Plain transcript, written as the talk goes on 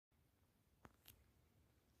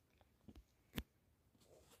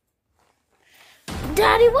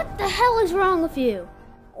Daddy, what the hell is wrong with you?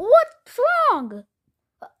 What's wrong?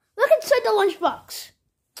 Look inside the lunchbox.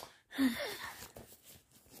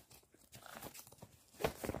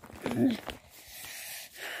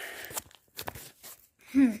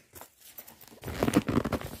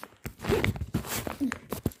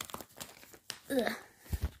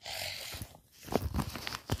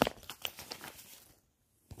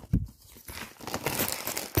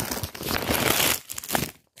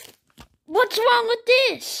 What's wrong with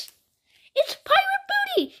this? It's pirate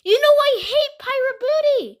booty. You know I hate pirate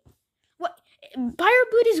booty. What?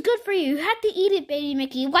 Pirate booty is good for you. You have to eat it, baby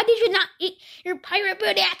Mickey. Why did you not eat your pirate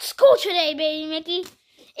booty at school today, baby Mickey?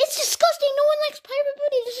 It's disgusting. No one likes pirate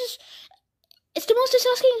booty. It's the most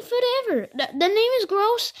disgusting food ever. The name is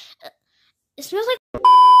gross. It smells like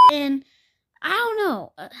and I don't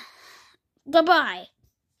know. Goodbye.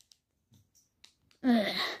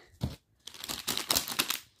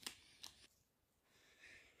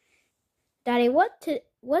 Daddy, what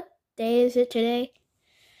day is it today?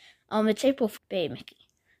 It's April Fool's, baby Mickey.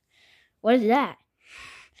 What is that?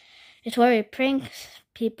 It's where we prank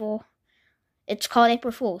people. It's called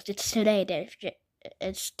April Fool's. It's today, Dave.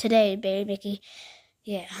 It's today, baby Mickey.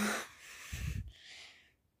 Yeah.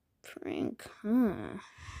 Prank.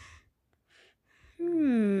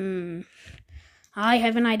 I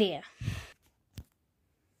have an idea.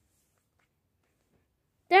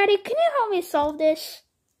 Daddy, can you help me solve this?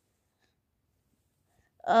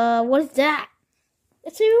 What is that?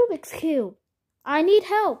 It's a Rubik's Cube. I need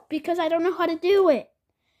help because I don't know how to do it.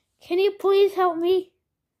 Can you please help me?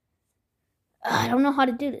 I don't know how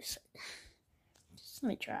to do this. Just let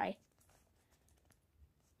me try.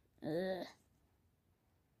 I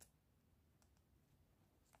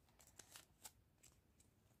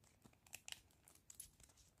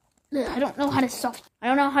don't know how to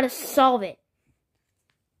solve it.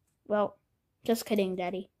 Well, just kidding,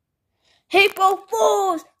 Daddy. April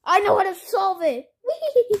Fools! I know how to solve it!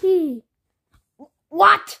 Whee!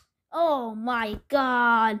 What? Oh my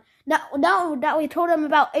God! Now that we told him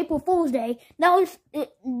about April Fool's Day, now he's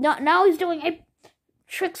doing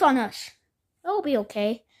tricks on us. That'll be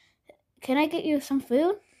okay. Can I get you some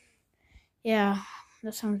food? Yeah,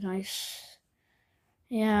 that sounds nice.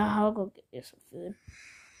 Yeah, I'll go get you some food.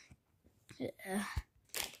 Yeah.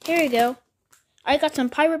 Here you go. I got some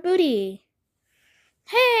pirate booty.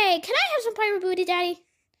 Hey, can I have some pirate booty, Daddy?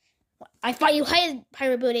 I thought you hated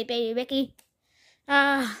pirate booty, baby Mickey.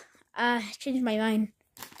 Changed my mind.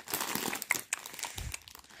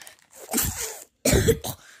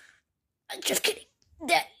 I'm just kidding.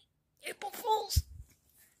 That April Fools.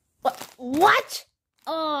 What?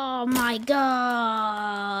 Oh my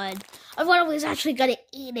God. I thought I was actually gonna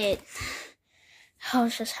eat it.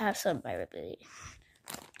 Let's just have some pirate booty.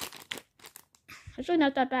 It's really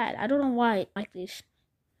not that bad. I don't know why I like these.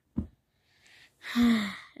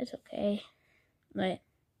 It's okay. But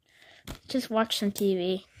just watch some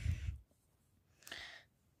TV.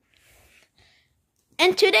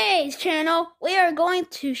 And today's channel, we are going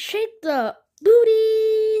to shake the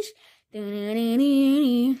booties.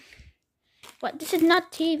 What? This is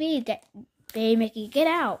not TV. Baby Mickey, get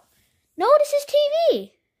out. No, this is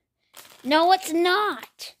TV. No, it's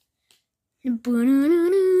not.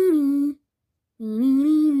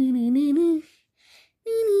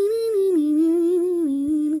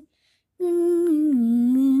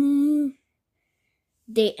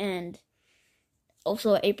 The end.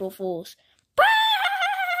 Also April Fools.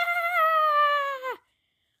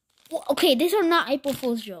 Well, okay, these are not April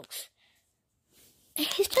Fool's jokes.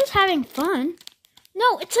 He's just having fun.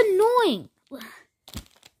 No, it's annoying.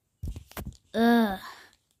 I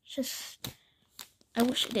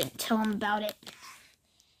wish I didn't tell him about it.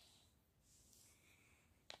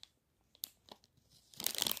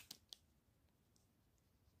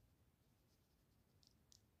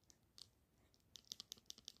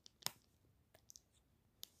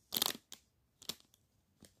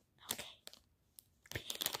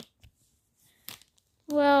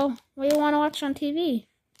 Well, what do you want to watch on TV?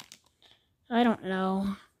 I don't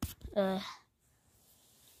know. I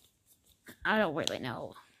don't really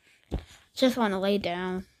know. Just want to lay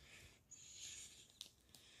down.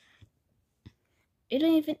 You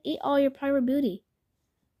didn't even eat all your pirate booty.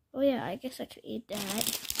 Oh yeah, I guess I could eat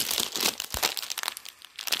that.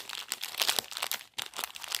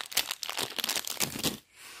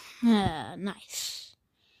 Nice.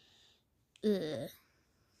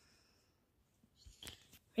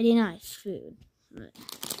 Pretty nice food.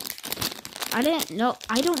 I don't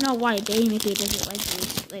know why baby Mickey doesn't like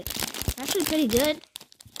these. Like, they're actually pretty good.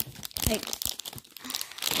 Like,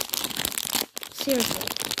 seriously.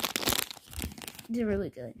 They're really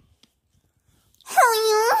good.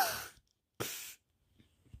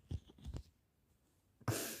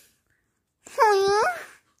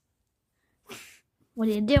 What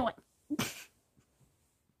are you doing?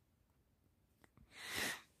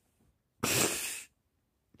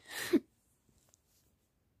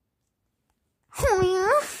 Oh, yeah?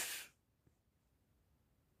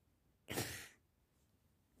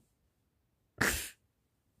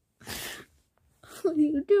 What are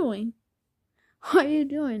you doing? Why are you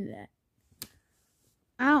doing that?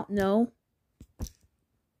 I don't know.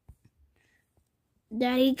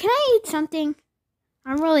 Daddy, can I eat something?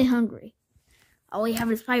 I'm really hungry. All we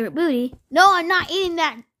have is pirate booty. No, I'm not eating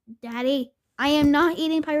that, Daddy. I am not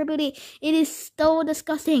eating pirate booty. It is so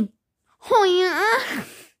disgusting. Oh, yeah.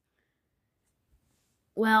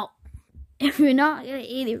 Well, if you're not going to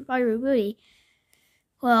eat your pirate booty,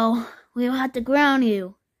 well, we'll have to ground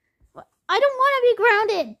you. I don't want to be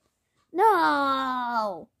grounded.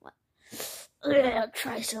 No. I'll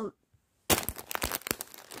try some.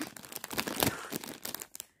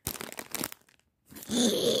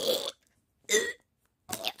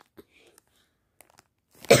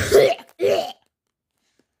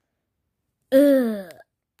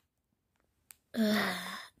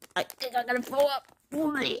 I think I'm gonna throw up.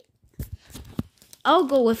 I'll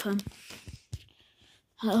go with him.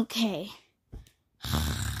 Okay.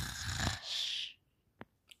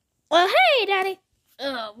 Well, hey, Daddy.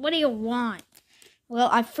 What do you want? Well,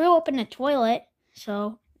 I threw up in the toilet,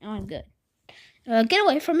 so now I'm good. Get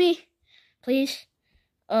away from me, please.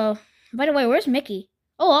 By the way, where's Mickey?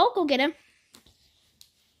 Oh, I'll go get him.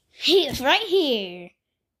 He is right here.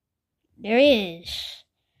 There he is.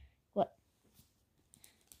 What?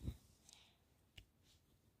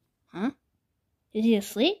 Huh? Is he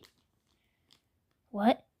asleep?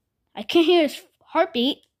 What? I can't hear his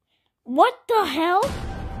heartbeat. What the hell?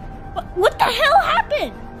 What the hell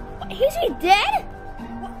happened? Is he dead?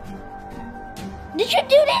 What? Did you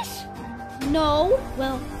do this? No.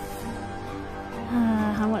 Well,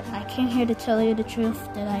 I came here to tell you the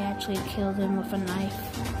truth that I actually killed him with a knife.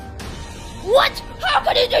 What? How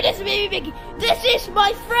could you do this to me, Mickey? This is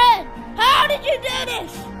my friend. How did you do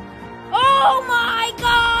this? Oh my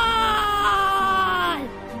God!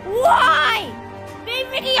 Why? Baby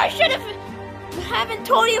Mickey, I should haven't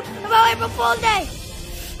told you about April Fool's Day.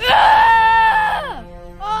 Ah!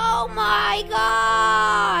 Oh my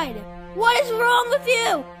God! What is wrong with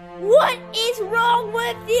you? What is wrong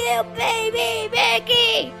with you, baby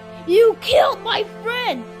Mickey? You killed my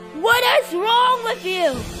friend. What is wrong with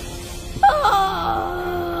you? Oh,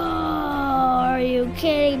 are you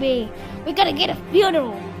kidding me? We gotta get a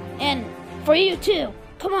funeral. And for you too.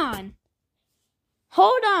 Come on.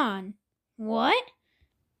 Hold on. What?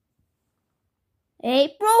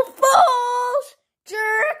 April Fools!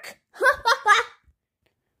 Jerk!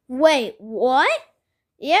 Wait, what?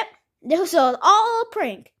 Yep, this was all a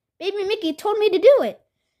prank. Baby Mickey told me to do it.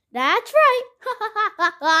 That's right.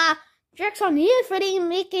 Jerk's on you for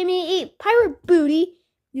making me eat pirate booty,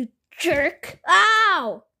 you jerk.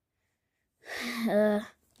 Ow!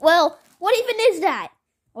 Well, what even is that?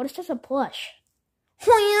 Oh, it's just a plush.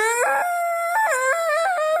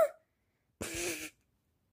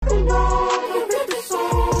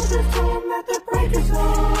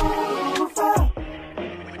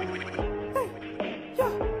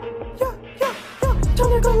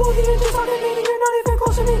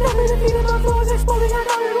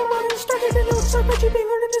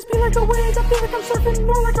 Like a wave, I feel like I'm surfing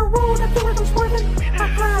more like a road. I feel like I'm